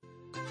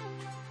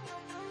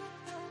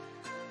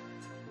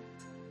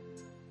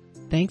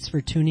Thanks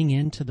for tuning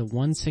in to the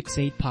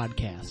 168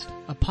 Podcast,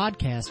 a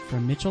podcast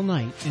from Mitchell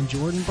Knight and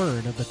Jordan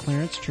Bird of the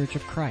Clarence Church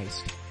of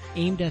Christ,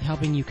 aimed at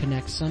helping you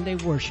connect Sunday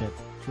worship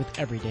with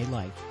everyday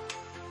life.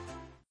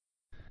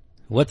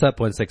 What's up,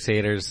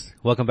 168ers?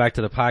 Welcome back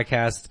to the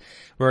podcast.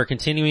 We're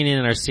continuing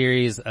in our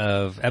series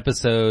of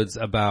episodes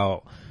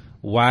about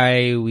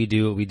why we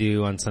do what we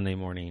do on Sunday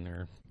morning,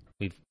 or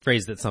we've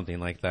phrased it something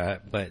like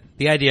that. But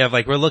the idea of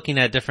we're looking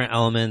at different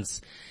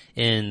elements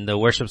in the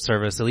worship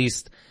service, at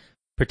least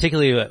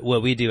particularly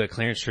what we do at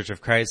Clarence Church of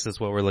Christ is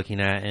what we're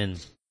looking at.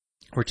 And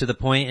we're to the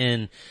point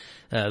in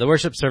the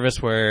worship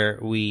service where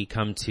we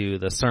come to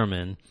the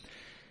sermon,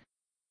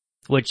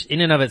 which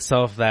in and of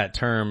itself, that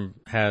term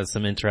has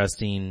some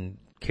interesting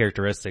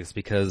characteristics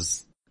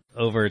because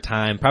over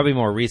time, probably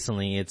more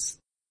recently, it's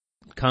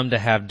come to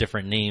have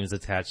different names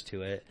attached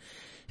to it.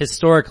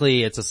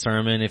 Historically, it's a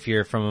sermon. If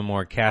you're from a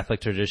more Catholic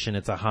tradition,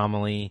 it's a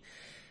homily.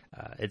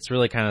 It's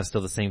really kind of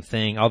still the same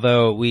thing,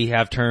 although we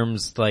have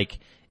terms like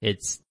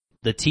it's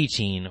the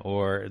teaching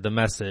or the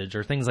message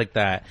or things like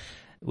that,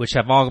 which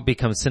have all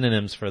become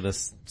synonyms for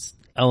this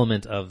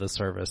element of the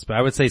service. But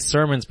I would say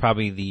sermon's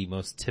probably the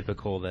most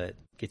typical that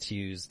gets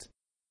used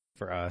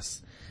for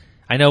us.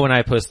 I know when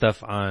I post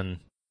stuff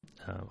on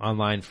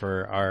online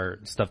for our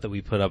stuff that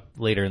we put up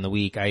later in the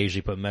week, I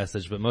usually put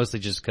message, but mostly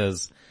just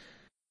because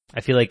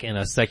I feel like in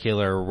a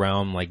secular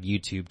realm like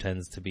YouTube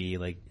tends to be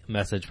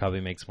message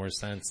probably makes more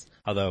sense.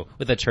 Although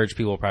with a church,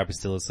 people will probably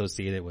still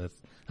associate it with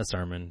a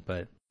sermon.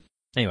 But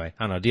anyway,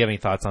 I don't know. Do you have any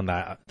thoughts on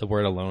that, the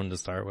word alone to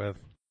start with?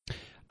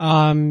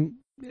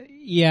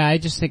 Yeah, I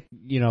just think,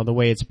 the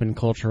way it's been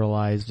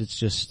culturalized,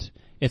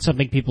 it's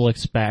something people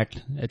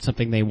expect. It's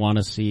something they want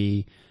to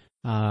see.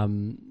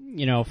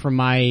 From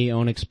my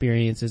own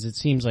experiences, it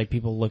seems like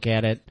people look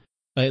at it,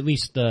 at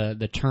least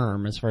the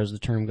term, as far as the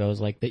term goes,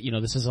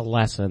 this is a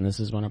lesson. This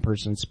is when a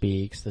person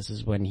speaks. This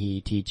is when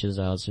he teaches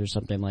us or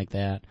something like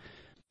that.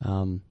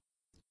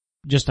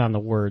 Just on the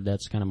word,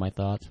 that's kind of my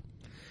thoughts.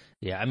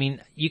 Yeah, I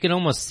mean, you can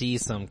almost see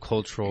some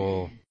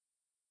cultural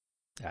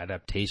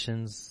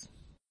adaptations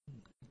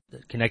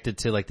connected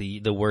to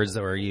the words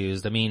that were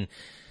used. I mean,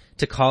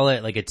 to call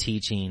it a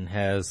teaching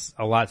has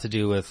a lot to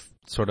do with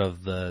sort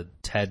of the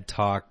TED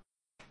Talk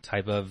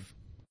type of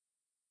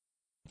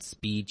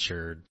speech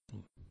or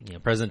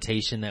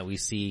presentation that we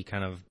see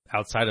kind of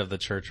outside of the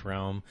church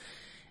realm.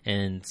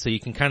 And so you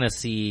can kind of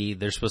see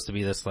there's supposed to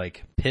be this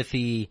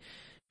pithy,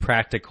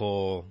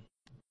 practical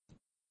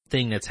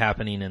thing that's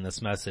happening in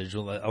this message,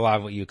 a lot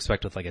of what you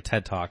expect with a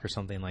TED Talk or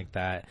something like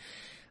that.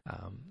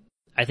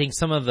 I think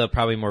some of the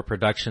probably more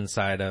production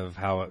side of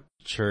how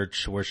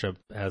church worship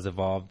has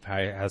evolved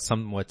has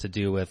somewhat to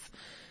do with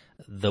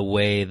the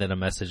way that a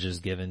message is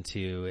given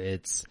to.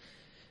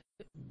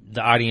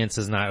 The audience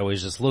is not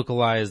always just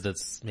localized.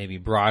 It's maybe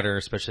broader,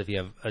 especially if you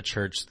have a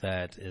church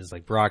that is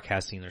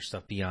broadcasting their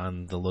stuff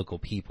beyond the local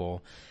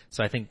people.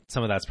 So I think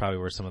some of that's probably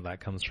where some of that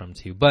comes from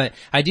too. But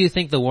I do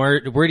think the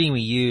wording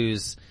we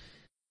use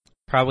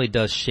probably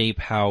does shape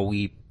how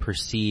we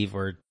perceive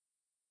or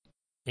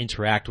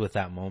interact with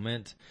that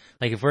moment.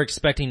 If we're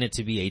expecting it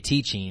to be a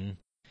teaching,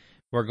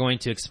 we're going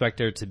to expect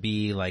there to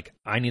be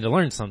I need to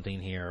learn something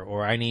here,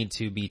 or I need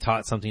to be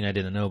taught something I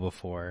didn't know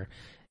before.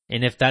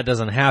 And if that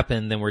doesn't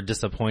happen, then we're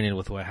disappointed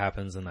with what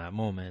happens in that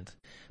moment.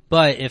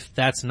 But if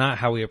that's not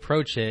how we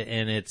approach it,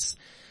 and it's,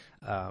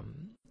 trying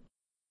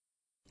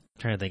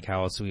to think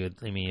how else we would,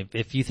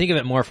 if you think of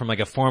it more from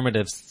a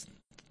formative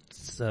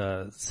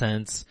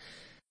sense,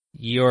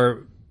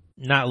 you're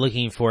not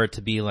looking for it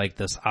to be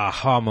this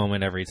aha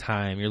moment every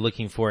time. You're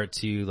looking for it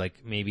to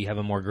maybe have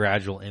a more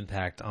gradual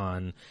impact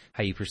on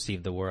how you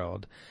perceive the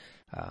world.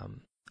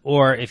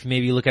 Or if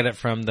maybe you look at it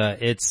from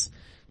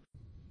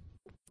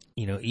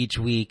each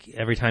week,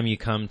 every time you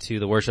come to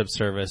the worship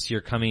service,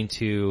 you're coming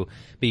to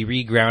be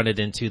regrounded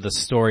into the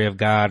story of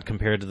God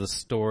compared to the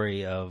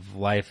story of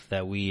life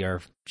that we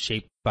are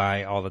shaped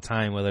by all the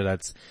time, whether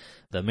that's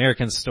the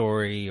American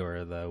story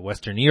or the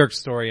Western New York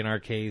story in our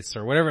case,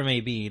 or whatever it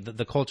may be,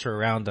 the culture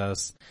around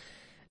us.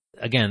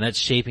 Again, that's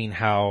shaping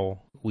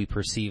how we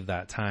perceive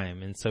that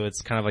time. And so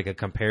it's kind of a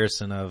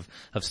comparison of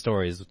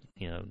stories,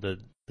 the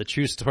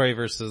true story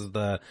versus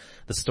the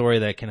story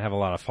that can have a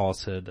lot of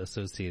falsehood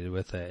associated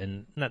with it.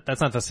 And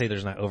that's not to say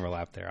there's not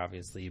overlap there,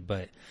 obviously,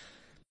 but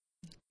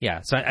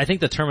yeah. So I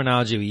think the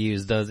terminology we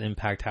use does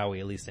impact how we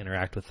at least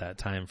interact with that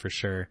time for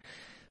sure.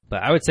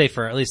 But I would say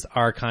for at least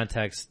our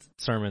context,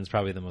 sermon's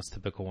probably the most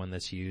typical one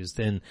that's used.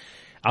 And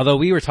although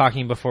we were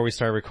talking before we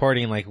started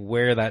recording,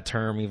 where that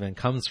term even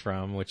comes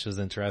from, which is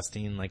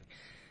interesting,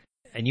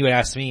 and you had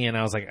asked me and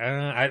I was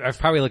I've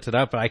probably looked it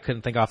up, but I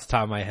couldn't think off the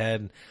top of my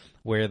head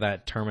where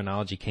that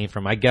terminology came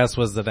from. My guess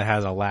was that it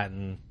has a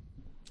Latin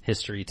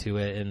history to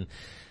it. And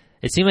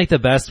it seemed like the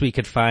best we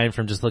could find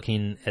from just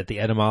looking at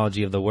the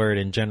etymology of the word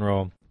in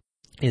general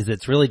is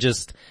it's really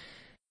just,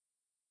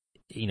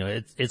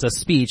 it's a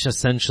speech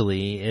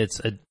essentially. It's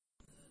a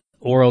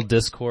oral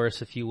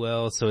discourse, if you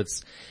will. So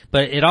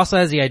but it also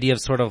has the idea of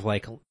sort of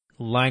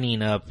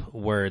lining up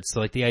words.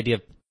 So the idea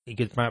of you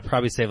could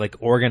probably say like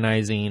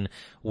organizing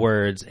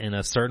words in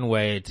a certain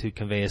way to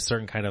convey a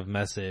certain kind of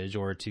message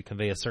or to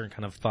convey a certain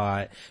kind of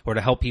thought or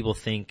to help people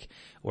think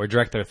or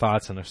direct their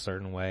thoughts in a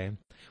certain way,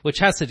 which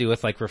has to do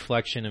with like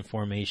reflection and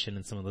formation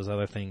and some of those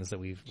other things that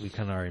we've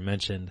kind of already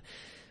mentioned.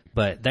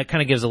 But that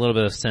kind of gives a little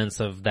bit of sense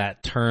of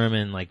that term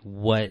and like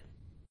what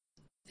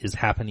is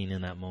happening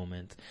in that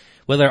moment.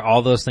 Whether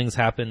all those things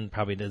happen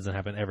probably doesn't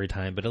happen every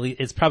time, but at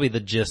least it's probably the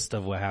gist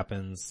of what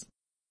happens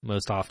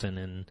most often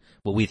in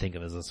what we think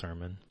of as a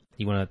sermon.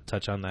 You want to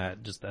touch on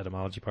that, just the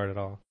etymology part at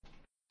all?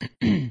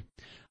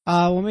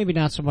 Well, maybe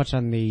not so much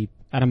on the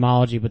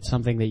etymology, but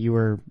something that you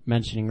were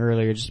mentioning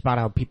earlier, just about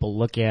how people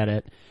look at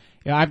it.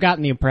 You know, I've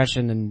gotten the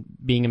impression, in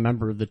being a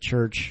member of the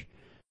church,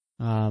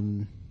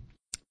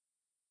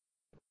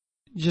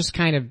 just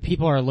kind of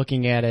people are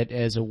looking at it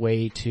as a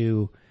way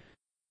to,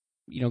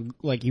 you know,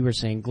 like you were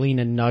saying, glean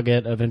a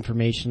nugget of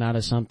information out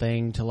of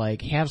something, to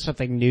like have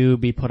something new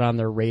be put on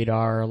their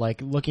radar,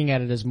 like looking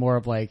at it as more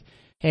of like,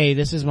 hey,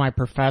 this is my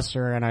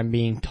professor and I'm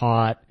being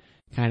taught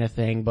kind of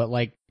thing. But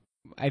like,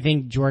 I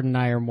think Jordan and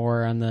I are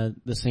more on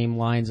the same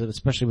lines,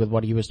 especially with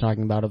what he was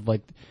talking about, of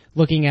like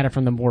looking at it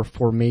from the more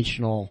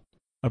formational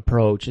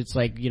approach. It's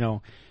like, you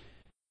know,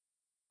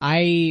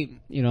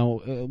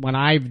 when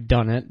I've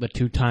done it, the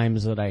 2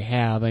 times that I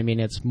have, I mean,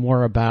 it's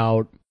more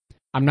about,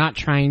 I'm not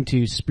trying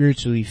to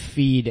spiritually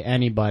feed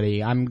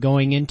anybody. I'm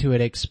going into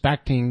it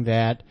expecting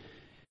that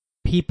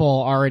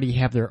people already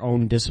have their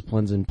own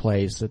disciplines in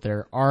place, that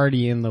they're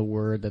already in the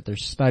Word, that they're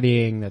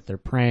studying, that they're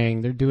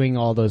praying, they're doing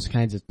all those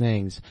kinds of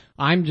things.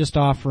 I'm just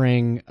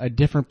offering a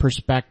different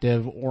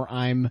perspective, or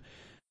I'm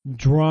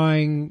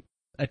drawing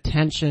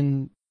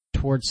attention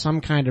towards some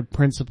kind of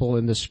principle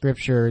in the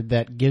Scripture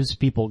that gives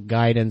people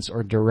guidance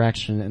or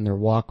direction in their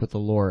walk with the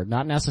Lord.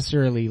 Not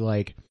necessarily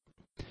like,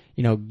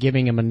 you know,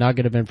 giving them a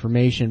nugget of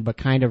information, but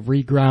kind of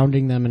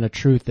regrounding them in a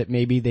truth that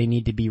maybe they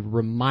need to be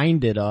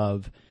reminded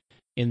of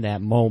in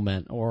that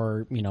moment,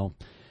 or, you know,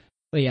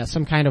 yeah,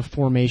 some kind of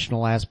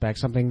formational aspect,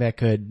 something that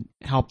could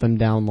help them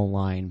down the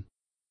line.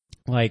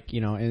 Like,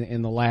 you know,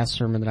 in the last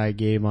sermon that I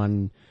gave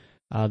on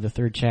the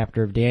 3rd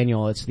chapter of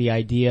Daniel, it's the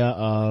idea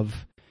of,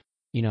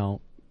 you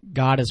know,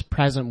 God is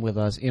present with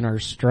us in our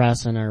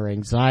stress and our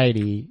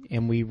anxiety,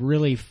 and we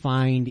really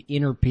find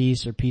inner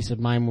peace or peace of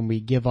mind when we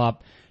give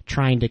up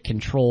trying to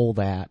control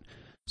that.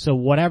 So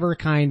whatever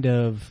kind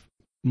of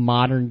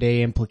modern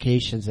day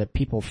implications that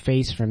people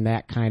face from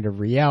that kind of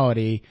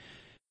reality,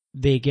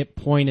 they get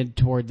pointed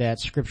toward that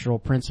scriptural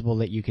principle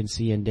that you can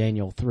see in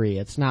Daniel 3.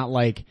 It's not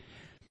like,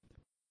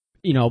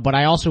 you know, but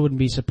I also wouldn't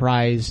be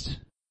surprised,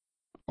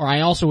 or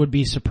I also would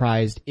be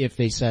surprised if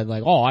they said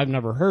like, oh, I've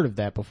never heard of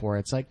that before.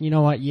 It's like, you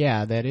know what?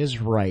 Yeah, that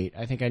is right.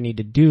 I think I need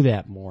to do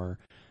that more.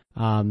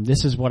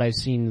 This is what I've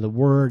seen in the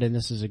Word, and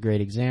this is a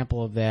great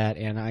example of that,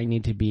 and I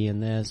need to be in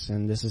this,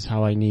 and this is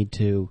how I need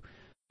to,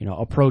 you know,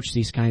 approach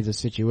these kinds of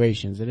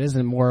situations. It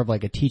isn't more of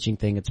like a teaching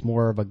thing. It's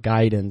more of a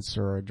guidance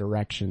or a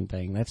direction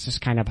thing. That's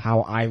just kind of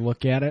how I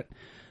look at it.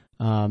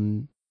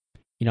 You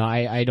know,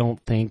 I don't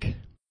think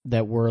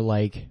that we're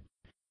like,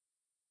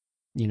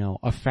 you know,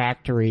 a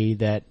factory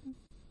that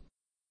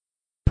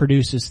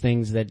produces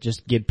things that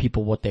just give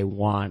people what they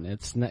want.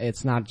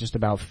 It's not just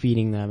about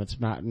feeding them. It's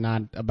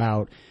not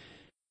about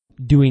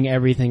doing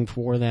everything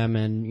for them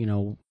and, you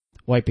know,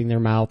 wiping their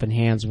mouth and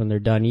hands when they're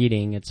done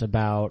eating. It's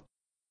about,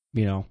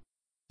 you know,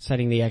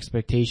 setting the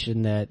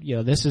expectation that, you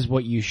know, this is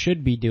what you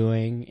should be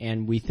doing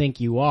and we think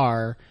you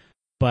are,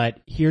 but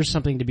here's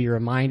something to be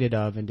reminded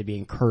of and to be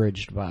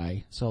encouraged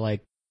by. So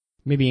like,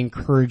 maybe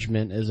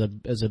encouragement is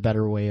a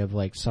better way of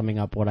like summing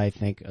up what I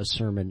think a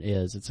sermon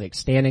is. It's like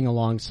standing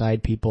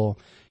alongside people,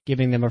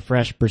 giving them a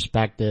fresh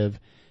perspective,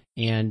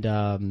 and,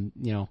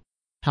 you know,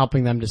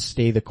 helping them to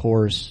stay the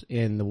course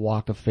in the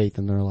walk of faith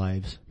in their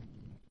lives.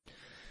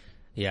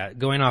 Yeah,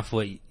 going off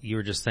what you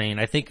were just saying,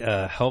 I think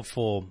a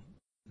helpful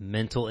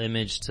mental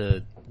image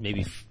to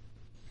maybe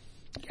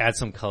add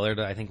some color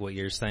to I think what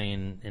you're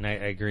saying, and I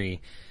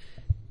agree.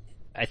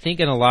 I think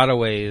in a lot of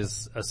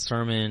ways a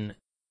sermon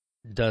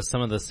does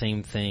some of the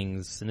same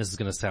things, and this is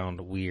going to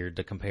sound weird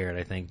to compare it,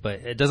 I think,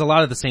 but it does a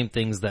lot of the same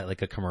things that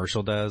like a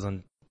commercial does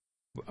on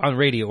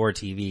radio or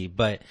TV.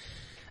 But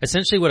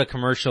essentially what a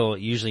commercial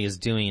usually is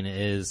doing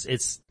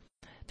is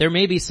there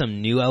may be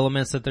some new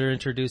elements that they're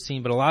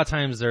introducing, but a lot of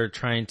times they're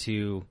trying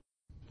to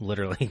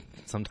literally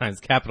sometimes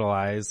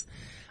capitalize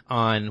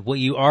on what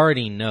you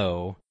already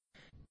know,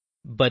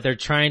 but they're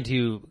trying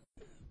to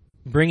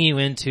bring you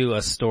into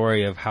a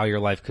story of how your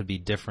life could be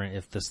different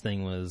if this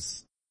thing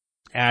was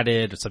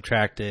added or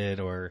subtracted,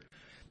 or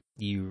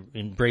you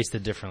embraced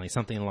it differently,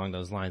 something along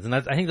those lines. And I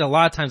think that a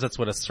lot of times that's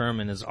what a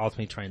sermon is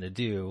ultimately trying to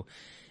do,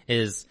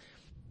 is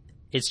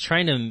it's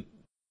trying to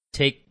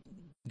take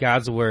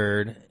God's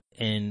word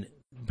and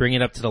bring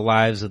it up to the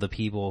lives of the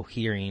people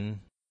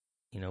hearing,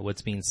 you know,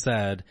 what's being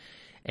said,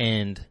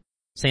 and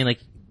saying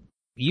like,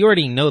 you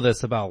already know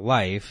this about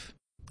life.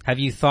 Have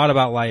you thought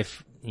about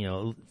life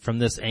from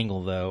this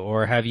angle though?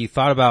 Or have you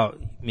thought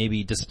about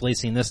maybe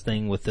displacing this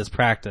thing with this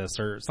practice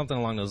or something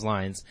along those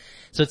lines?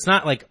 So it's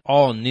not like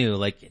all new.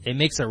 Like it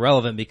makes it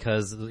relevant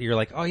because you're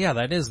like, oh yeah,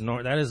 that is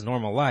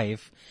normal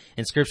life,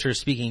 and Scripture is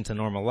speaking to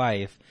normal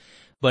life.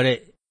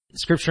 But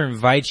Scripture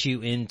invites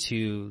you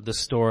into the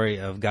story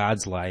of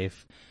God's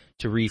life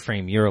to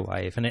reframe your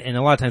life. And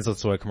a lot of times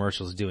that's what a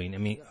commercial is doing. I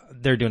mean,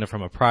 they're doing it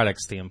from a product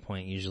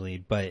standpoint usually,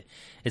 but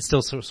it's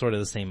still sort of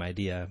the same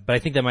idea. But I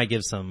think that might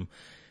give some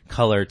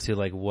color to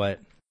like what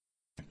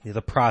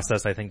the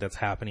process I think that's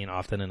happening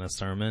often in a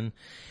sermon.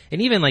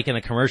 And even like in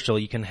a commercial,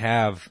 you can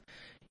have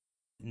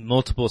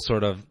multiple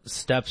sort of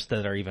steps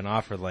that are even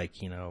offered, like,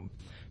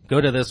 go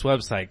to this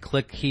website,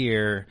 click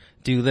here,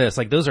 do this.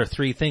 Like those are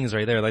 3 things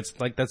right there. That's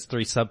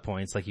 3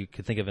 subpoints. Like you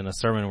could think of in a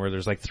sermon where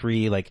there's like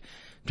 3 like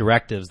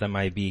directives that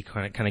might be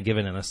kind of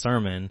given in a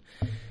sermon.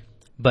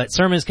 But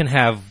sermons can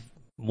have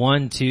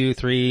 1, 2,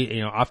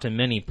 3, often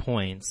many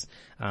points.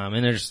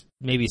 And there's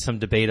maybe some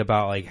debate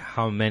about like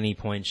how many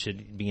points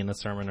should be in a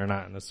sermon or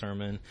not in a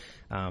sermon.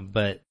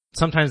 But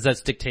sometimes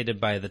that's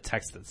dictated by the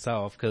text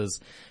itself, because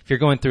if you're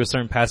going through a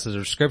certain passage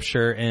of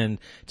Scripture and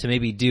to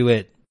maybe do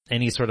it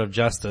any sort of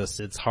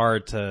justice, it's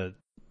hard to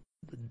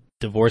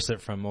divorce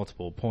it from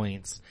multiple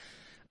points.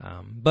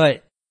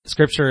 But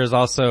Scripture is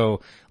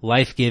also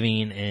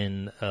life-giving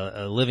and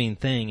a living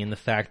thing in the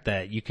fact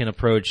that you can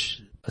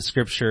approach a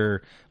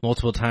Scripture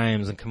multiple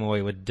times and come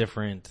away with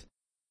different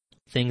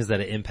things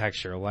that it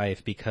impacts your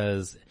life,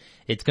 because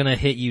it's going to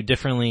hit you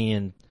differently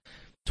in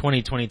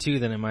 2022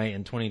 than it might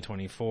in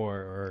 2024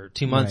 or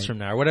 2 months from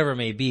now, or whatever it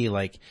may be.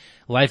 Like,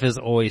 life is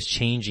always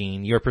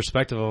changing. Your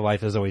perspective of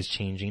life is always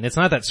changing. It's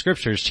not that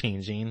Scripture is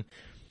changing,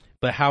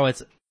 but how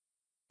it's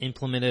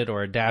implemented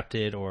or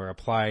adapted or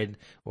applied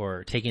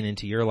or taken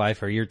into your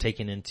life, or you're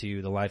taken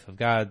into the life of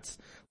God's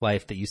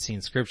life that you see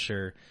in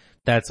Scripture,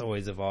 that's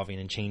always evolving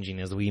and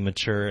changing as we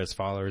mature as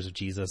followers of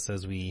Jesus,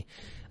 as we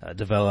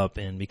develop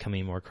in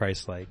becoming more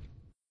Christ-like.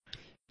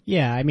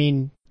 Yeah, I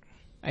mean,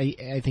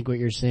 I think what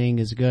you're saying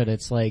is good.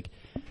 It's like,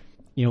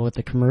 with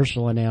the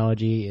commercial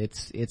analogy,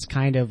 it's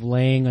kind of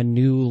laying a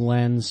new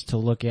lens to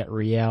look at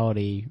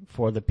reality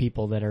for the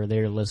people that are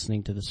there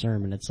listening to the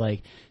sermon. It's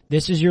like,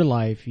 this is your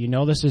life,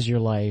 this is your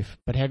life,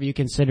 but have you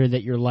considered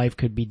that your life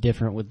could be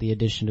different with the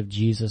addition of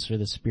Jesus or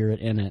the Spirit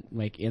in it,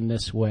 like in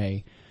this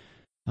way?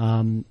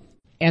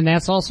 And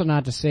that's also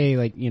not to say,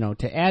 like,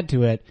 to add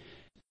to it,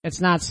 it's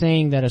not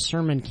saying that a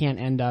sermon can't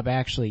end up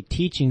actually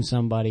teaching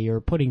somebody or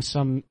putting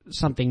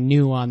something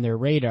new on their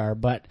radar,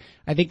 but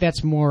I think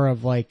that's more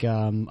of like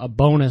a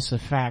bonus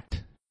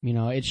effect.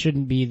 It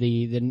shouldn't be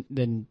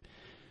the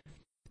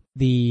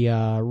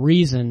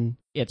reason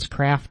it's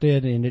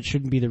crafted, and it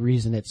shouldn't be the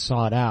reason it's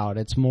sought out.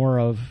 It's more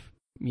of,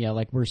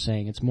 like we're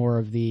saying, it's more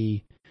of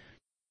the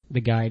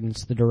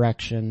guidance, the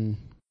direction,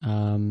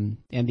 and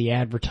the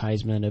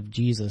advertisement of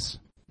Jesus.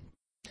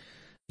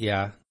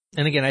 Yeah.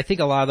 And again, I think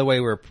a lot of the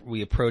way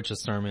we approach a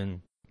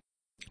sermon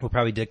will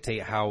probably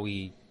dictate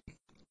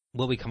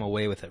what we come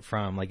away with it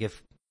from. Like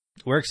if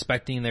we're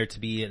expecting there to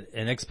be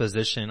an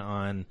exposition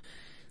on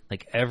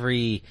like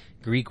every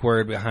Greek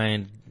word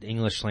behind the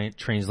English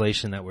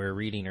translation that we're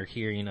reading or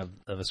hearing of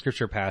a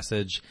Scripture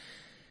passage,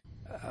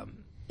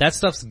 that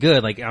stuff's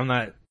good. Like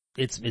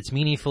it's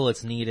meaningful,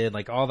 it's needed,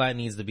 like all that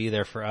needs to be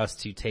there for us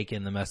to take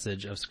in the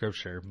message of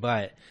Scripture.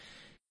 But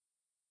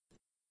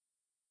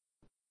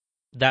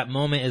that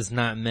moment is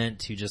not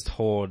meant to just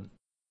hold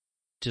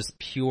just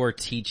pure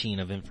teaching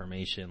of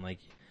information. Like,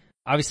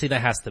 obviously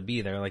that has to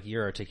be there, like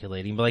you're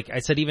articulating. But like I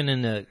said, even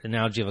in the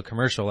analogy of a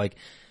commercial, like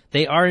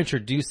they are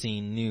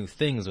introducing new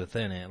things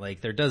within it.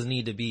 Like there does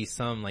need to be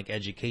some like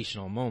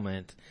educational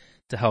moment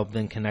to help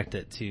then connect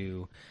it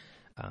to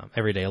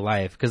everyday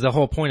life. Because the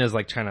whole point is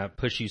like trying to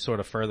push you sort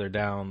of further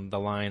down the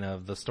line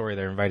of the story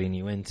they're inviting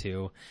you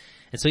into.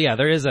 And so yeah,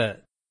 there is a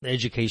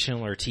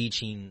educational or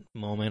teaching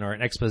moment or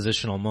an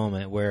expositional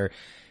moment where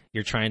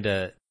you're trying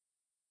to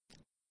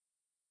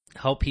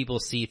help people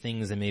see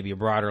things in maybe a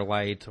broader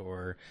light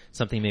or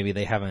something maybe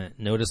they haven't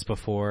noticed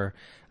before.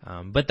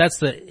 But that's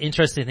the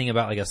interesting thing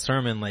about like a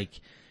sermon,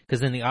 like,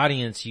 cause in the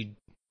audience you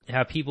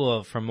have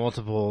people from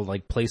multiple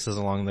like places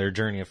along their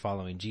journey of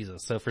following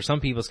Jesus. So for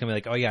some people it's gonna be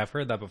like, oh yeah, I've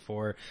heard that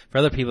before. For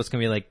other people it's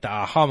gonna be like the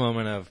aha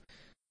moment of,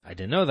 I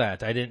didn't know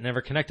that. I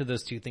never connected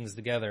those two things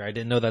together. I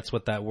didn't know that's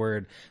what that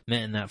word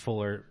meant in that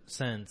fuller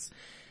sense.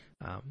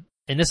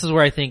 And this is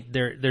where I think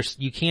there's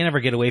you can't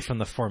ever get away from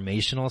the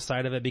formational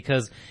side of it,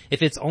 because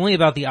if it's only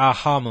about the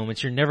aha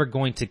moments, you're never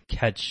going to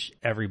catch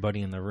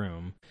everybody in the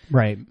room.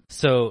 Right.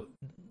 So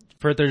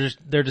for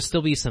there to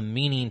still be some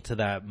meaning to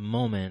that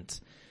moment,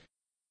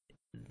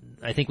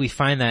 I think we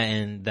find that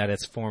in that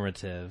it's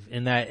formative,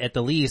 in that at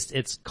the least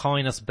it's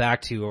calling us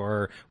back to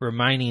or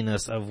reminding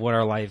us of what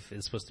our life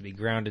is supposed to be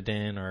grounded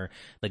in, or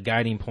the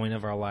guiding point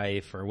of our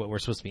life, or what we're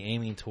supposed to be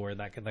aiming toward,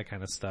 that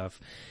kind of stuff.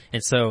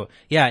 And so,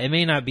 yeah, it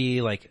may not be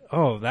like,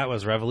 oh, that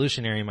was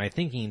revolutionary in my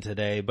thinking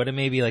today, but it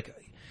may be like,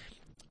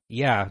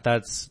 yeah,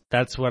 that's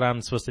what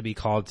I'm supposed to be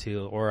called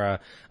to, or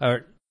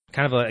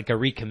kind of like a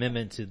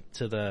recommitment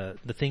to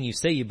the thing you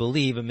say you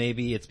believe, and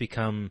maybe it's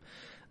become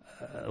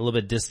a little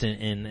bit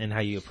distant in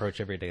how you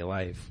approach everyday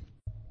life.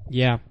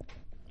 Yeah.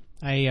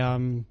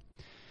 It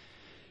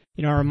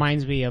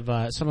reminds me of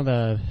some of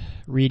the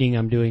reading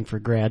I'm doing for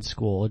grad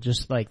school.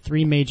 Just like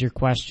 3 major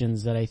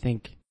questions that I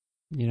think,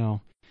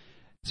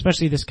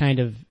 especially this kind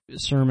of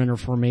sermon or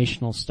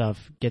formational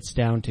stuff gets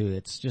down to.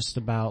 It's just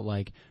about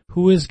like,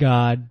 who is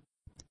God?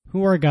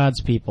 Who are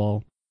God's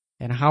people?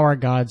 And how are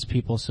God's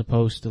people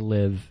supposed to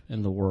live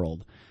in the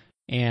world?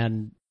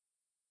 And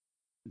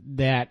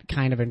that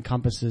kind of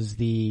encompasses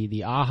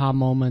the aha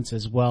moments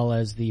as well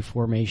as the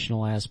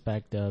formational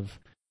aspect of,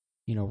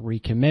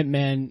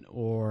 recommitment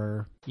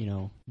or,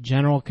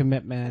 general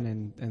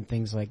commitment and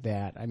things like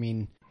that. I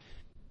mean,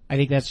 I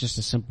think that's just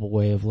a simple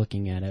way of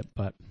looking at it,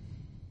 but.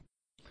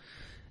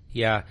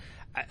 Yeah.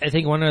 I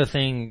think one other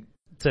thing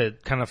to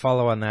kind of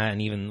follow on that,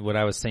 and even what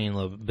I was saying a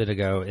little bit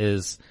ago,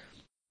 is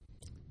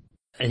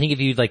I think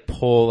if you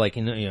poll,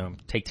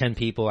 take 10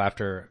 people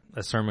after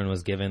a sermon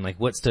was given,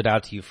 what stood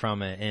out to you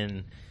from it?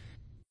 And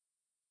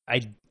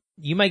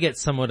you might get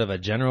somewhat of a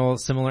general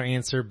similar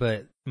answer,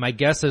 but my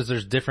guess is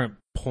there's different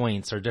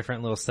points or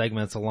different little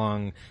segments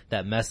along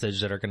that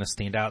message that are going to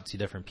stand out to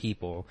different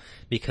people,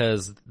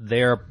 because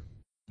their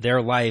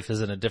life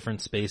is in a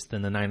different space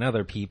than the 9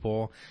 other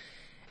people.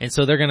 And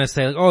so they're going to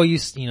say, oh, you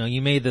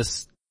made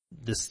this,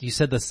 you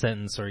said this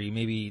sentence, or you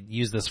maybe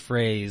used this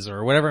phrase,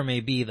 or whatever it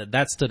may be,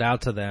 that stood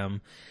out to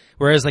them.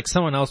 Whereas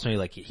someone else may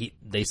be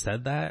they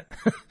said that?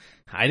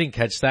 I didn't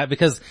catch that,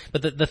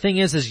 but the thing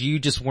is you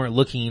just weren't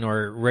looking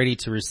or ready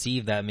to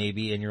receive that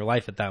maybe in your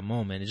life at that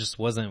moment. It just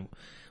wasn't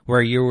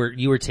where you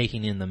were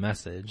taking in the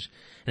message.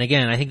 And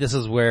again, I think this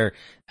is where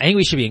I think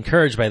we should be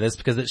encouraged by this,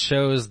 because it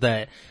shows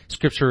that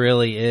Scripture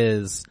really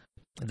is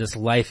this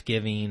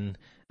life-giving,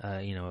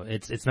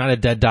 it's not a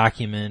dead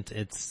document.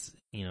 It's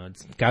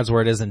God's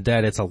Word isn't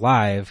dead. It's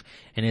alive,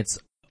 and it's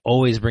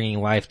always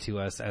bringing life to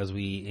us as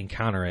we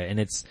encounter it.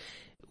 And it's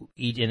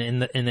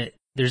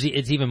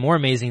even more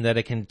amazing that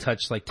it can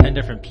touch 10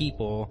 different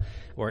people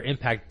or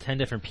impact 10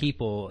 different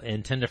people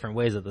in 10 different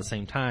ways at the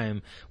same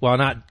time, while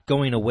not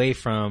going away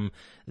from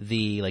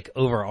the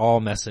overall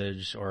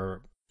message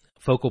or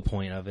focal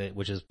point of it,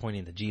 which is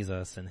pointing to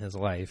Jesus and his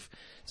life.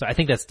 So I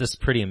think that's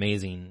just pretty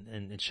amazing,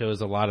 and it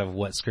shows a lot of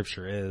what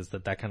Scripture is,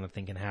 that kind of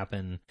thing can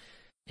happen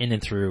in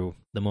and through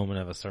the moment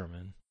of a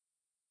sermon.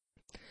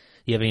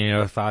 You have any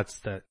other thoughts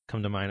that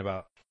come to mind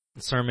about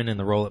the sermon and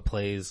the role it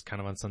plays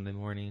kind of on Sunday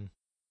morning?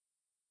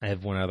 I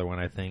have one other one,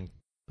 I think,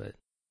 but.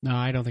 No,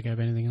 I don't think I have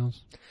anything else.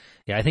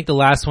 Yeah, I think the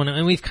last one,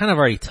 and we've kind of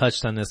already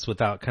touched on this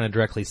without kind of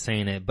directly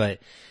saying it, but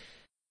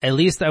at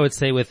least I would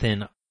say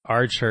within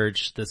our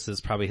church, this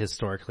is probably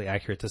historically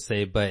accurate to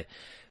say, but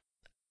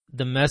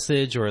the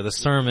message or the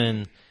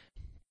sermon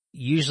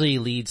usually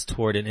leads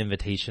toward an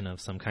invitation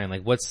of some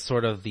kind. What's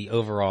sort of the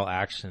overall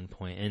action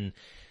point? And,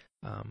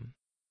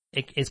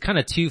 it's kind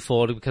of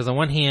twofold, because on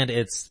one hand,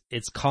 it's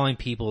calling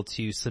people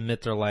to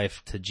submit their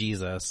life to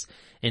Jesus.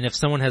 And if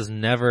someone has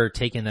never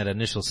taken that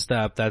initial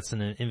step, that's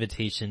an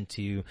invitation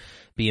to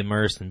be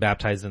immersed and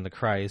baptized into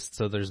Christ.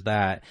 So there's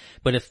that.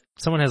 But if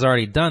someone has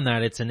already done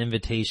that, it's an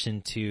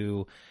invitation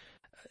to,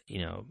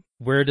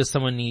 where does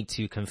someone need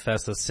to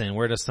confess a sin?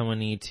 Where does someone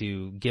need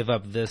to give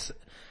up this,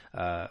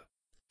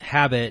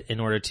 habit in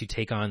order to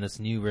take on this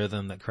new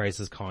rhythm that Christ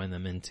is calling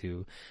them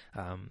into?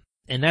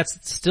 And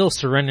that's still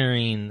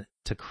surrendering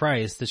to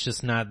Christ. It's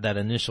just not that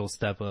initial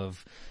step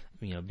of,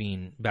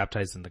 being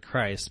baptized into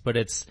Christ, but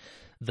it's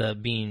the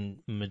being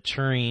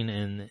maturing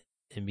and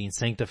being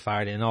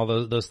sanctified and all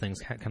those things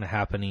kind of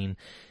happening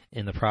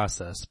in the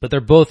process. But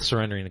they're both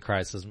surrendering to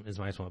Christ is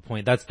my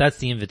point. That's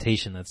the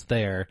invitation that's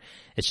there.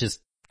 It's just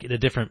a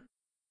different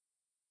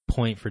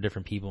point for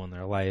different people in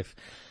their life.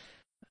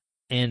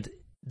 And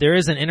there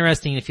is an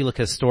interesting, if you look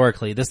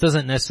historically, this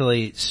doesn't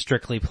necessarily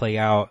strictly play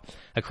out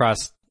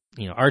across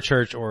our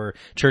church or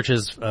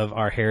churches of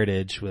our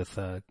heritage with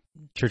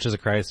Churches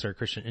of Christ or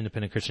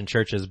independent Christian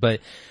churches, but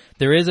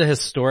there is a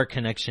historic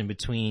connection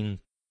between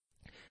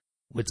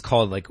what's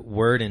called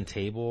word and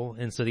table.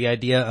 And so the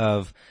idea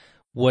of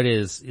what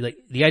is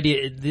the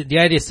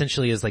idea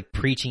essentially is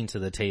preaching to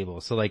the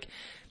table. So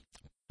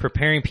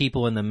preparing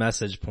people in the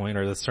message point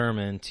or the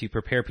sermon to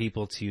prepare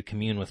people to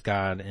commune with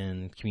God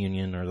in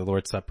communion or the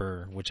Lord's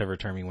Supper, whichever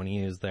term you want to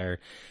use there.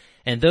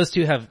 And those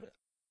two have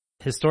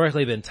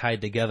historically been tied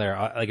together.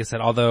 Like I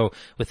said, although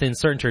within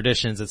certain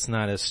traditions it's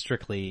not as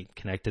strictly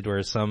connected,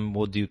 where some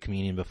will do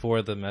communion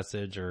before the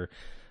message or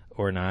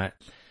not.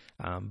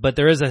 But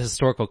there is a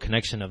historical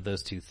connection of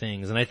those two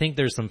things. And I think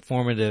there's some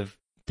formative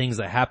things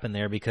that happen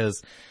there,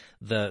 because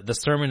the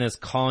sermon is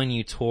calling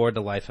you toward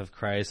the life of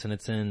Christ, and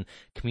it's in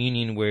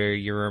communion where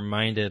you're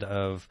reminded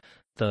of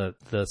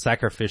the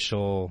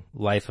sacrificial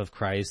life of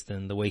Christ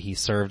and the way he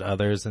served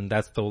others, and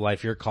that's the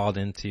life you're called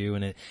into,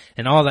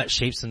 and all that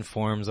shapes and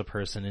forms a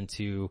person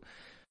into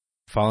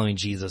following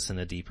Jesus in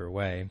a deeper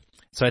way.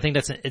 So I think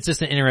it's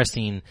just an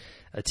interesting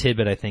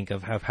tidbit, I think,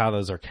 of how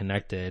those are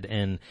connected.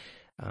 And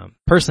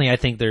personally, I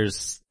think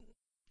there's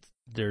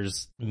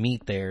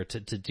meat there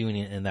to doing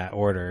it in that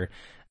order.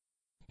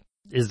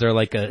 is there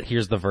like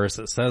here's the verse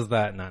that says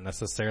that? Not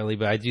necessarily,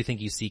 but I do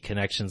think you see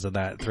connections of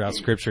that throughout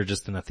scripture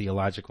just in a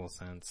theological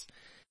sense.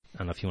 I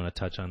don't know if you want to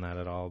touch on that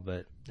at all,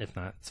 but if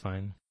not, it's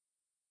fine.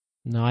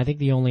 No, I think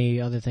the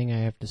only other thing I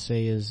have to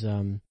say is,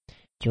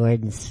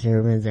 Jordan's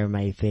sermons are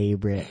my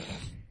favorite.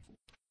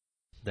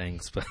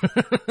 Thanks, but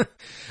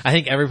I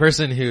think every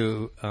person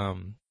who,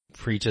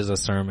 preaches a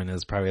sermon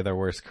is probably their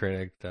worst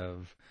critic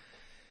of,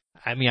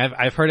 I mean,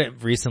 I've heard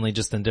it recently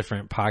just in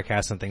different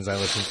podcasts and things I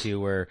listen to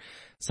where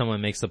someone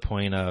makes a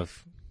point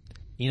of,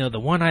 the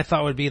one I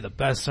thought would be the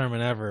best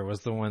sermon ever was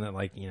the one that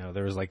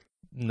there was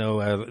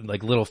no,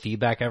 little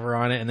feedback ever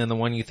on it. And then the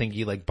one you think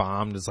you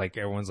bombed is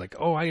everyone's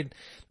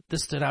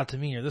this stood out to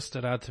me or this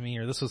stood out to me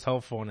or this was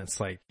helpful. And it's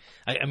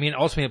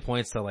ultimately it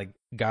points to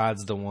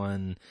God's the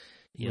one,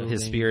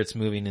 his spirit's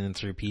moving in and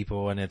through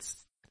people, and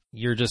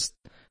you're just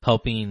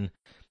helping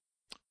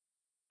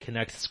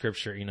connect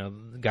scripture,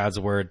 God's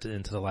word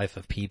into the life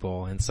of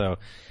people. And so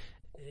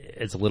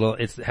it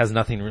has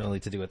nothing really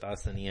to do with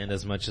us in the end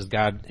as much as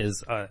God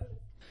is,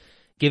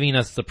 giving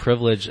us the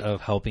privilege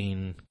of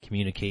helping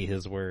communicate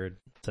his word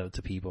to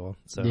people.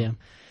 So, yeah.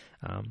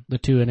 The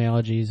two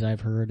analogies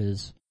I've heard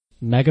is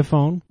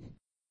megaphone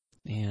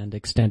and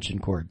extension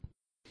cord.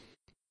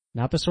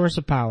 Not the source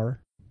of power,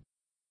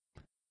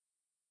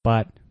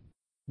 but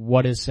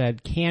what is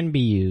said can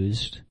be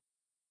used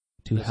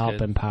to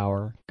help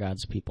empower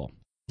God's people.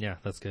 Yeah,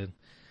 that's good.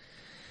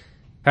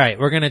 All right,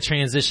 we're going to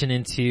transition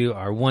into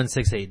our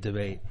 168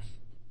 debate.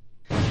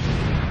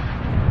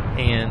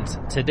 And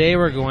today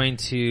we're going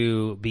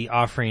to be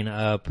offering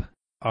up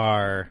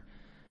our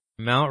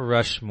Mount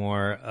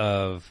Rushmore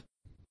of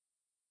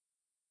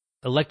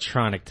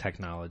electronic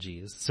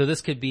technologies. So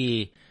this could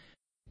be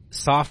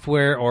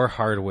software or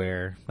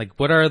hardware.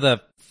 What are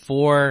the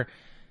 4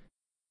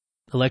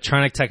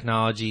 electronic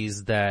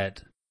technologies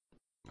that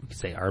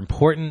say are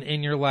important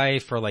in your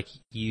life or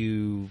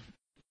you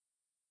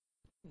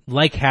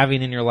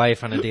having in your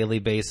life on a daily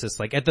basis,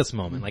 at this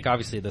moment?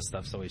 Obviously this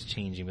stuff's always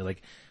changing,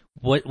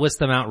 but what's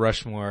the Mount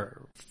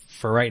Rushmore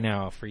for right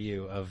now for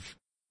you of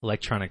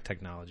electronic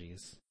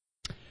technologies?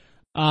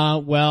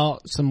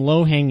 Well, some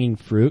low-hanging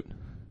fruit.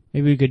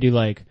 Maybe we could do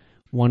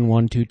 1,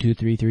 1, 2, 2,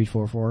 3, 3,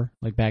 4, 4,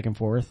 back and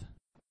forth.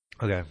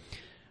 Okay.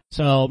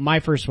 So my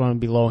first one would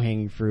be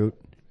low-hanging fruit,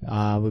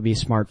 would be a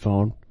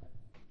smartphone.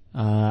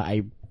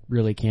 I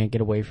really can't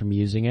get away from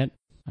using it.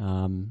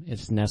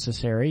 It's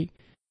necessary.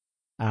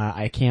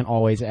 I can't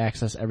always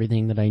access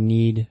everything that I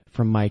need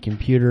from my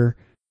computer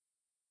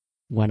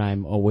when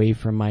I'm away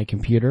from my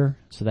computer.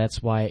 So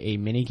that's why a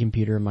mini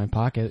computer in my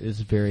pocket is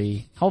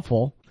very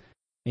helpful.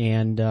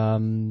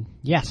 And,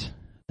 yes,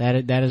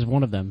 that is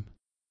one of them.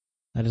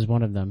 That is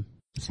one of them.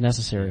 It's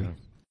necessary.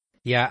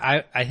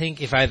 Yeah, I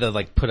think if I had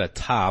to put a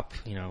top,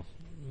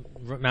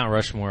 Mount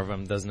Rushmore of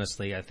them doesn't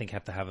necessarily, I think,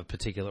 have to have a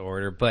particular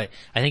order. But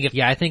I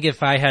think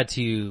if I had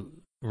to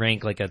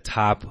rank a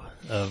top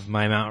of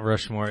my Mount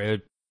Rushmore, it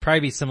would probably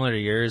be similar to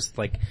yours,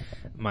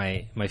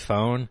 my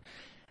phone.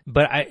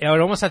 But I would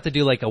almost have to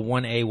do a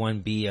 1A,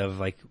 1B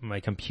of my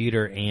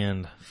computer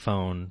and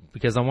phone.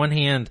 Because on one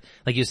hand,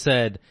 like you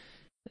said,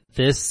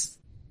 this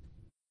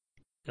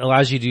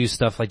allows you to do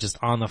stuff just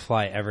on the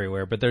fly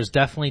everywhere. But there's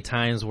definitely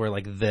times where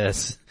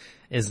this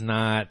is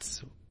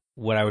not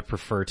what I would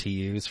prefer to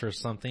use for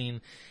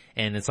something.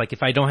 And it's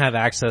if I don't have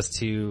access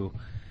to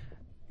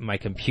my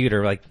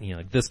computer,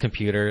 this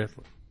computer,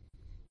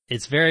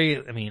 it's very,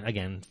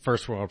 again,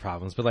 first world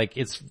problems, but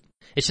it's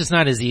just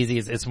not as easy.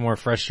 It's more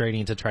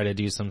frustrating to try to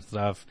do some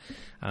stuff.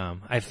 I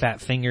have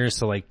fat fingers,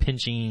 so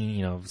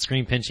pinching,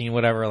 screen pinching,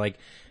 whatever,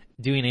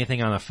 doing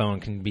anything on a phone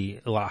can be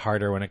a lot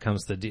harder when it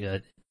comes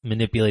to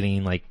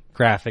manipulating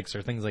graphics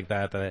or things like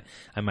that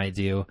I might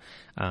do.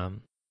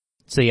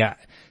 So yeah,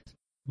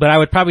 but I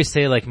would probably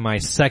say my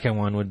second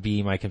one would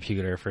be my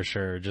computer for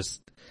sure.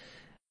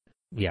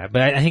 Yeah,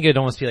 but I think it'd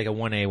almost be a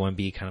 1A,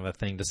 1B kind of a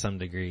thing to some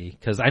degree.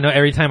 Cause I know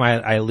every time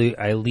I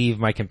leave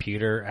my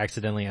computer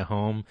accidentally at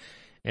home,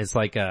 it's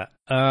I'm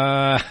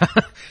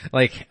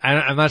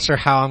not sure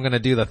how I'm gonna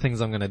do the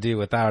things I'm gonna do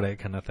without it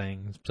kind of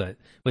thing. But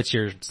what's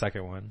your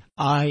second one?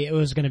 It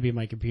was gonna be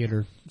my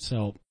computer.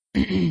 So,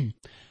 I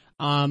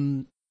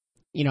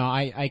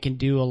can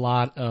do a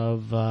lot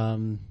of,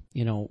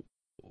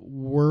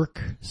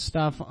 work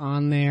stuff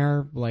on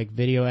there, like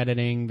video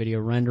editing, video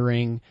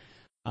rendering.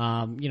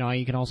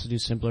 You can also do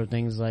simpler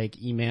things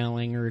like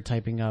emailing or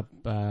typing up,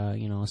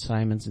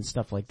 assignments and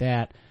stuff like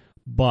that.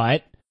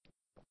 But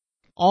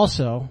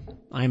also,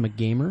 I'm a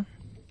gamer,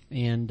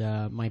 and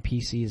my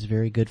PC is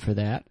very good for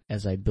that,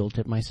 as I built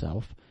it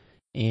myself.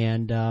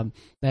 And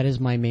that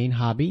is my main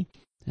hobby,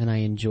 and I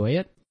enjoy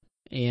it.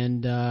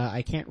 And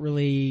I can't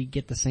really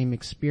get the same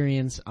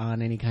experience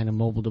on any kind of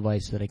mobile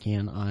device that I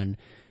can on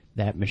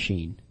that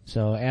machine.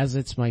 So as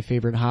it's my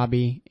favorite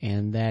hobby,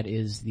 and that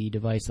is the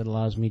device that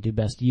allows me to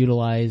best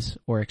utilize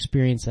or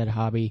experience that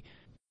hobby,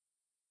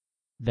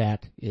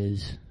 that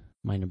is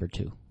my number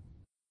 2.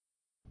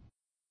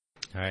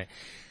 All right.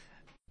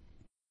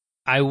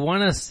 I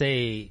want to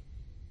say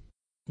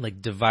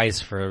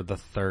device for the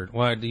third.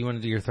 What do you want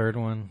to do your third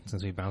one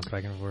since we bounced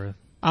back and forth?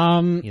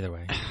 Either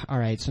way. All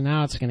right, so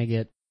now it's gonna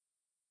get.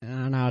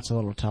 Now it's a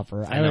little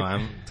tougher. I know,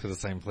 I'm to the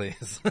same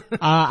place.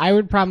 I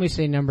would probably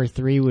say number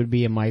 3 would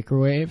be a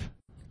microwave.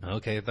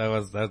 Okay, that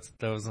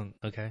wasn't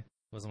okay.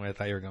 Wasn't where I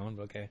thought you were going,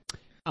 but okay.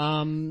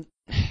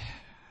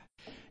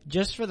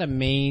 Just for the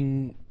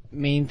main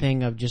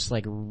thing of just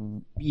like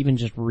even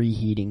just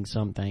reheating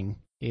something,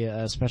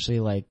 yeah,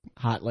 especially like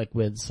hot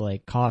liquids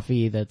like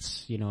coffee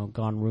that's,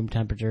 gone room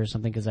temperature or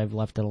something because I've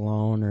left it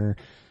alone, or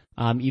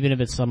even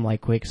if it's some like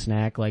quick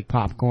snack like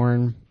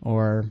popcorn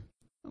or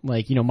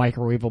like,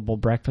 microwavable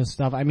breakfast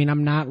stuff. I mean,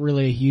 I'm not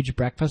really a huge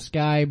breakfast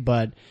guy,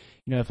 but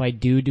if I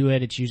do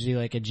it, it's usually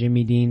like a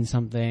Jimmy Dean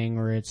something,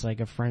 or it's like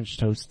a French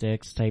toast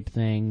sticks type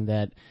thing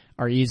that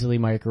are easily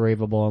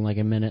microwavable in like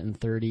a minute and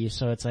 30.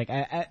 So it's like,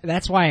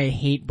 that's why I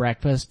hate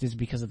breakfast, is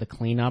because of the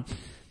cleanup,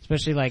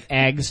 especially like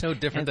eggs. So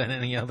different than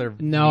any other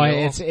No,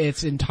 meal.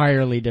 it's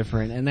entirely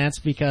different. And that's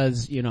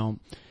because,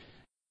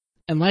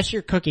 unless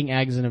you're cooking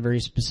eggs in a very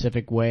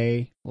specific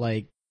way,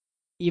 like,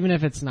 even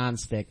if it's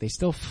nonstick, they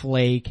still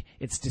flake.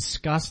 It's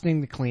disgusting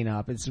to clean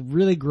up. It's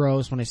really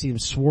gross when I see them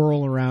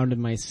swirl around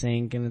in my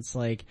sink, and it's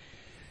like,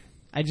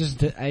 I just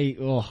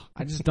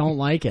don't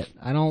like it.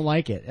 I don't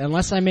like it.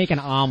 Unless I make an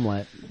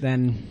omelet,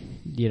 then,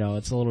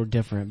 it's a little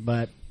different.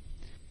 But,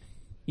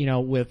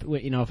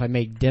 if I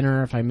make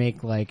dinner, if I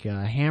make like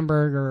a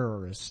hamburger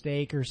or a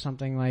steak or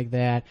something like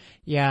that,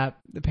 yeah,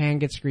 the pan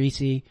gets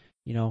greasy.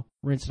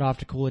 Rinse it off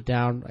to cool it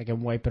down. I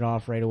can wipe it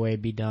off right away,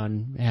 be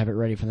done, have it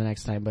ready for the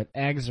next time. But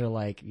eggs are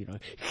like,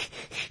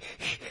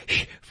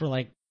 for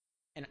like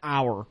an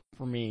hour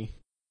for me.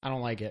 I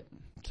don't like it.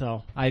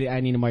 So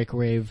I need a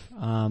microwave,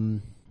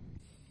 for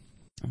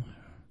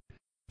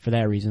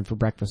that reason, for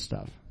breakfast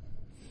stuff.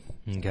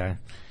 Okay.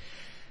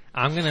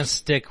 I'm gonna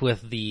stick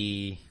with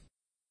the,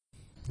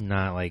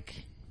 not like,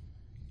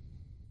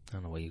 I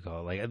don't know what you call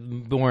it, like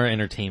more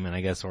entertainment,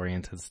 I guess,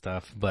 oriented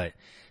stuff, but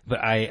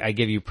I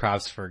give you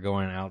props for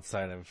going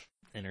outside of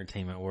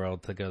entertainment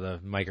world to go the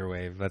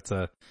microwave. That's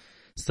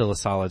still a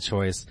solid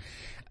choice.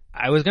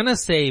 I was gonna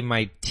say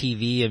my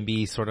TV and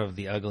be sort of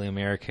the ugly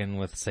American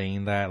with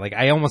saying that. Like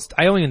I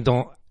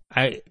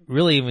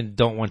really even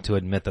don't want to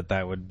admit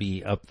that would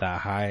be up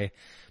that high.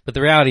 But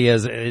the reality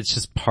is it's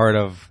just part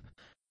of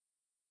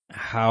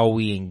how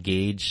we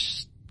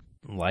engage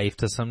life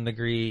to some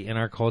degree in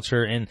our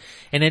culture, and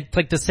it's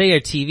like, to say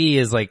a TV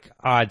is like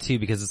odd too,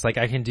 because it's like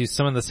I can do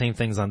some of the same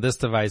things on this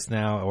device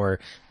now or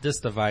this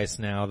device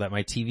now that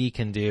my TV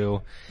can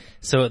do,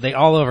 so they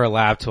all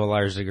overlap to a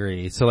large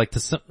degree. So like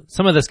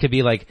some of this could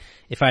be like,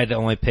 if I had to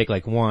only pick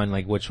like one,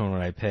 like which one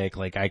would I pick?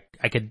 Like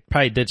I could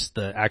probably ditch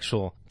the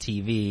actual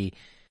TV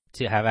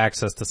to have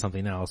access to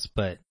something else,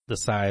 but the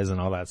size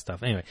and all that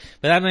stuff. Anyway,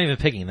 but I'm not even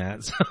picking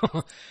that.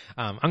 So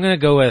I'm gonna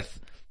go with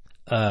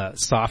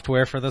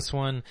software for this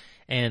one,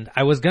 and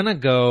I was gonna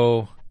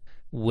go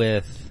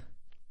with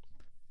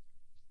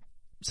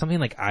something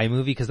like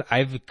iMovie, because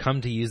I've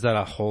come to use that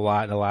a whole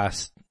lot in the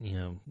last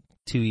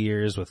 2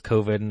 years with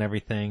COVID and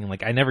everything.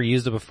 Like I never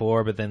used it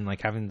before, but then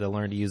like having to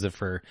learn to use it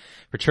for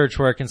church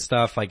work and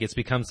stuff, like it's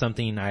become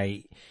something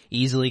I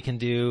easily can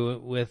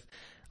do with.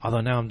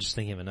 Although now I'm just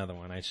thinking of another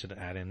one I should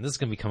add in. This is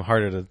gonna become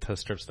harder to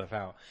strip stuff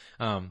out.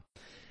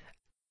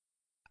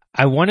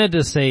 I wanted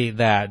to say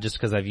that just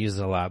because I've used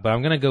it a lot, but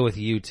I'm going to go with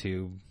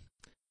YouTube,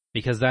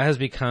 because that has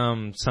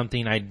become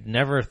something I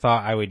never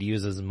thought I would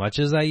use as much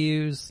as I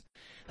use.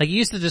 Like it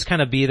used to just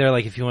kind of be there,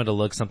 like if you wanted to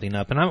look something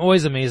up, and I'm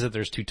always amazed that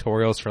there's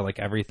tutorials for like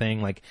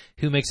everything. Like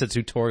who makes a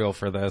tutorial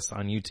for this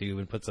on YouTube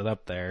and puts it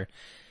up there?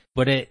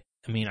 But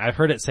I've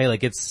heard it say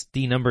like it's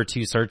the number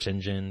 2 search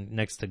engine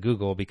next to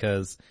Google,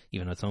 because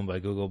even though it's owned by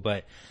Google,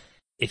 but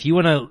if you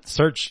want to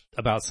search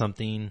about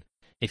something,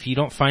 if you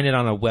don't find it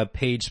on a web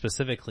page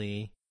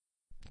specifically,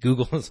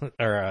 Google's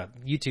or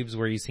YouTube's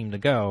where you seem to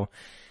go.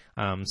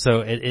 So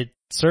it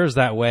serves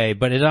that way,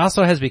 but it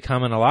also has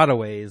become in a lot of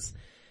ways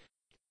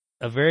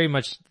a very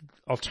much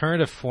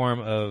alternative form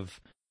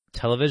of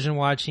television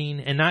watching,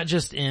 and not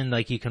just in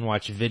like you can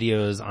watch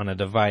videos on a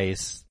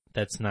device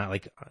that's not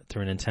like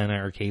through an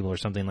antenna or cable or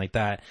something like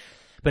that,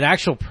 but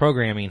actual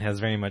programming has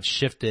very much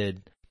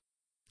shifted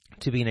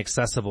to being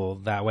accessible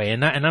that way.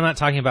 And I'm not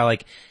talking about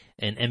like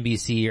an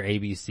NBC or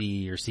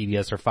ABC or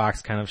CBS or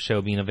Fox kind of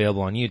show being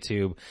available on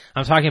YouTube.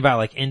 I'm talking about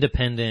like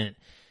independent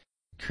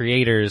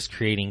creators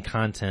creating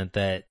content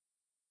that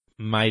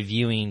my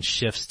viewing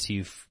shifts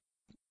to,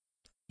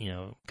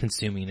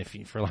 consuming,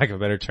 for lack of a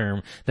better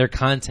term, their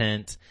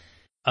content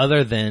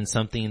other than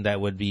something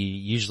that would be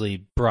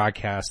usually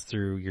broadcast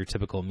through your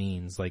typical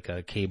means like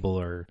a cable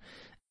or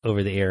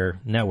over the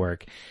air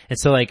network. And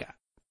so like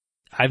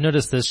I've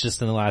noticed this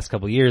just in the last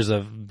couple of years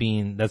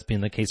that's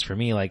been the case for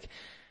me. Like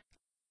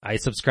I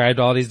subscribe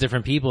to all these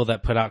different people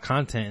that put out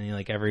content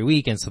like every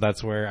week. And so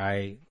that's where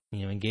I,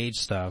 engage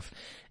stuff.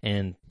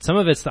 And some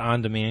of it's the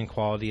on-demand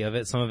quality of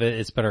it. Some of it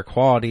is better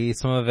quality.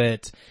 Some of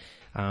it,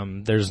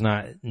 there's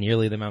not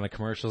nearly the amount of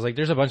commercials. Like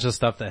there's a bunch of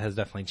stuff that has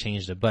definitely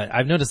changed it. But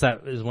I've noticed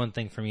that is one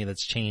thing for me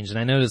that's changed. And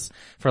I noticed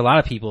for a lot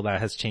of people that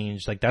has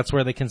changed. Like that's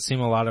where they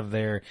consume a lot of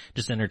their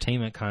just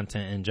entertainment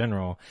content in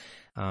general.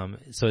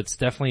 So it's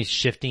definitely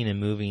shifting and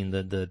moving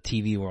the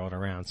TV world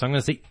around. So I'm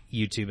going to say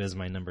YouTube as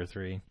my number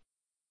 3.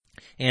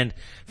 And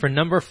for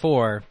number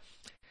 4,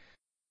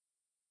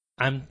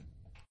 I'm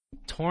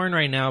torn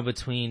right now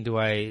between, do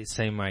I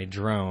say my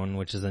drone,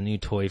 which is a new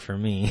toy for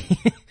me,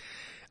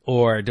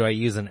 or do I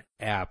use an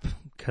app?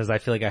 Cause I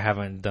feel like I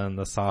haven't done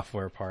the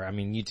software part. I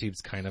mean,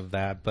 YouTube's kind of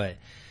that, but,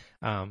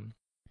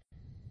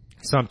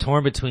 so I'm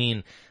torn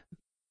between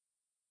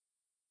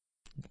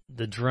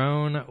the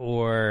drone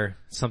or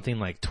something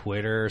like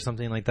Twitter or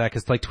something like that.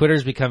 Cause like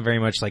Twitter's become very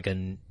much like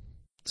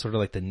sort of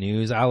like the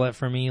news outlet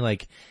for me.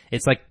 Like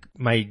it's like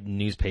my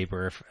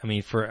newspaper. I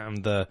mean, I'm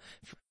the,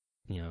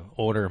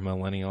 older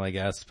millennial, I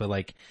guess, but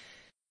like,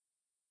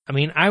 I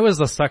mean, I was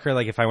a sucker,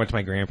 like if I went to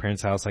my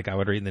grandparents' house, like I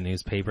would read the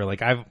newspaper.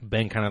 Like I've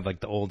been kind of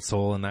like the old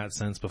soul in that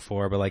sense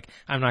before, but like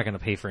I'm not going to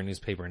pay for a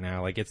newspaper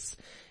now. Like it's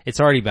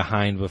already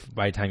behind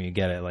by the time you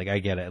get it. Like I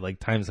get it. Like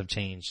times have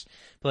changed,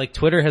 but like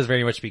Twitter has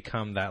very much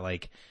become that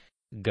like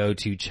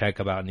go-to check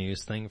about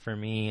news thing for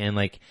me. And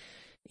like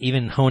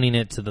even honing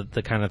it to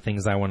the kind of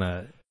things I want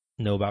to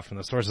know about from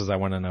the sources I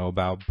want to know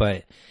about.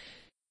 But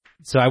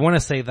so I want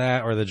to say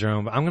that or the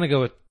drone, but I'm going to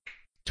go with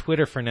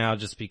Twitter for now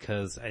just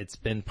because it's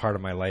been part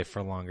of my life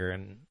for longer,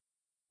 and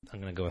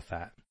I'm going to go with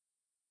that.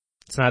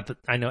 It's not that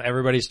I know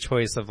everybody's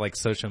choice of like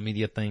social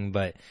media thing,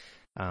 but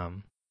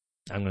I'm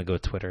going to go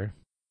with Twitter.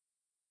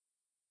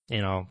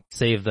 And I'll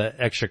save the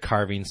extra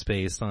carving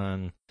space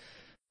on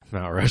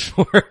Mount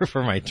Rushmore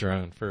for my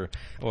drone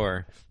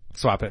or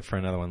swap it for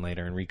another one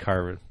later and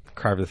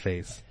carve the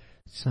face.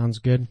 Sounds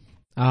good.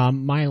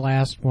 My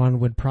last one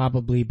would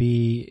probably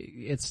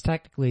be, it's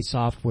technically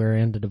software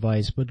and a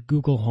device, but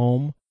Google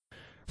Home.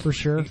 For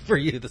sure. For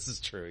you, this is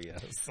true,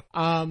 yes.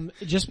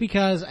 Just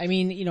because, I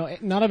mean,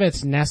 none of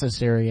it's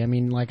necessary. I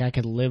mean, like I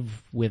could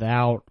live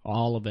without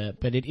all of it,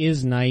 but it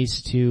is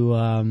nice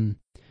to,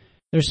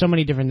 there's so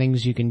many different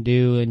things you can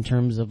do in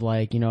terms of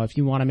like, if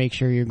you want to make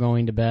sure you're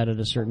going to bed at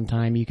a certain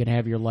time, you can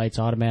have your lights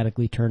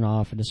automatically turn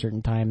off at a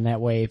certain time.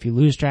 That way, if you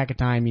lose track of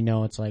time,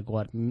 it's like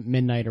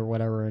midnight or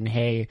whatever, and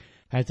hey,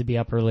 I have to be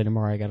up early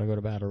tomorrow, I gotta go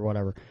to bed or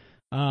whatever.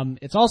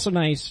 It's also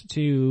nice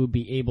to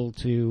be able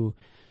to,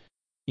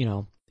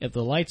 if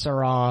the lights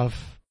are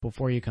off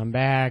before you come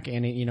back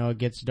and it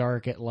gets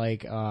dark at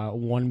like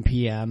 1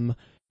 p.m.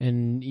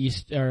 in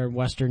East or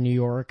Western New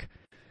York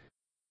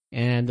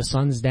and the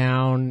sun's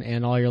down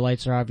and all your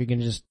lights are off, you can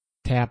just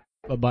tap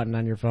a button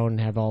on your phone and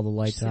have all the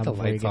lights on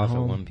before you get home. The lights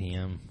off at 1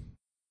 p.m.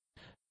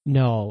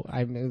 No,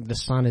 the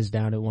sun is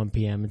down at 1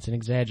 p.m. It's an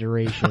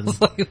exaggeration.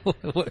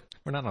 We're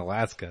not in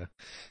Alaska.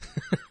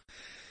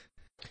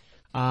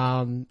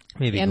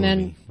 Maybe and gloomy,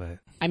 then, but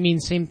I mean,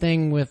 same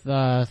thing with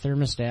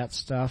thermostat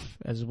stuff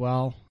as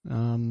well.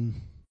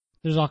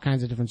 There's all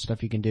kinds of different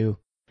stuff you can do.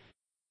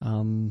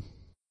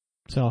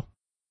 So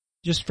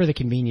just for the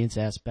convenience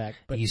aspect.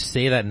 But you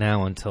say that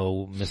now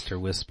until Mr.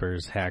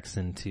 Whispers hacks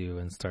into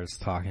and starts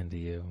talking to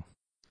you.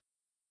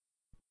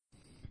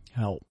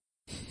 Help.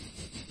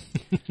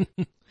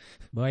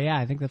 But yeah,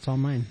 I think that's all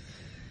mine.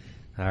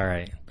 All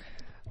right.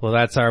 Well,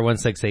 that's our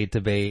 168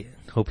 debate.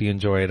 Hope you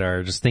enjoyed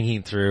our just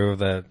thinking through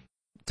the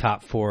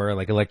top 4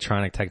 like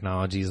electronic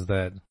technologies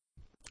that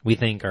we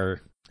think are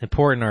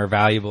important or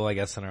valuable, I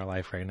guess, in our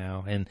life right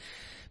now. And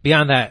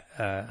beyond that,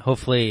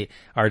 hopefully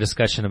our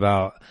discussion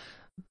about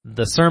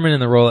the sermon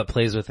and the role it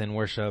plays within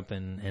worship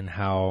and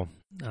how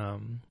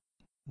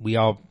we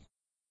all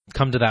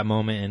come to that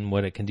moment and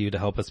what it can do to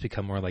help us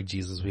become more like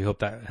Jesus. We hope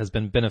that has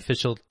been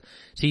beneficial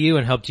to you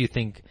and helped you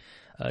think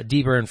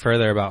deeper and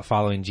further about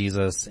following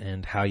Jesus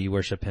and how you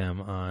worship him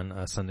on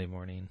a Sunday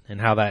morning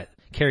and how that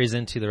carries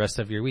into the rest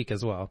of your week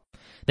as well.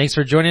 Thanks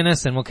for joining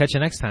us, and we'll catch you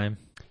next time.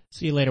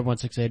 See you later,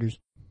 168ers.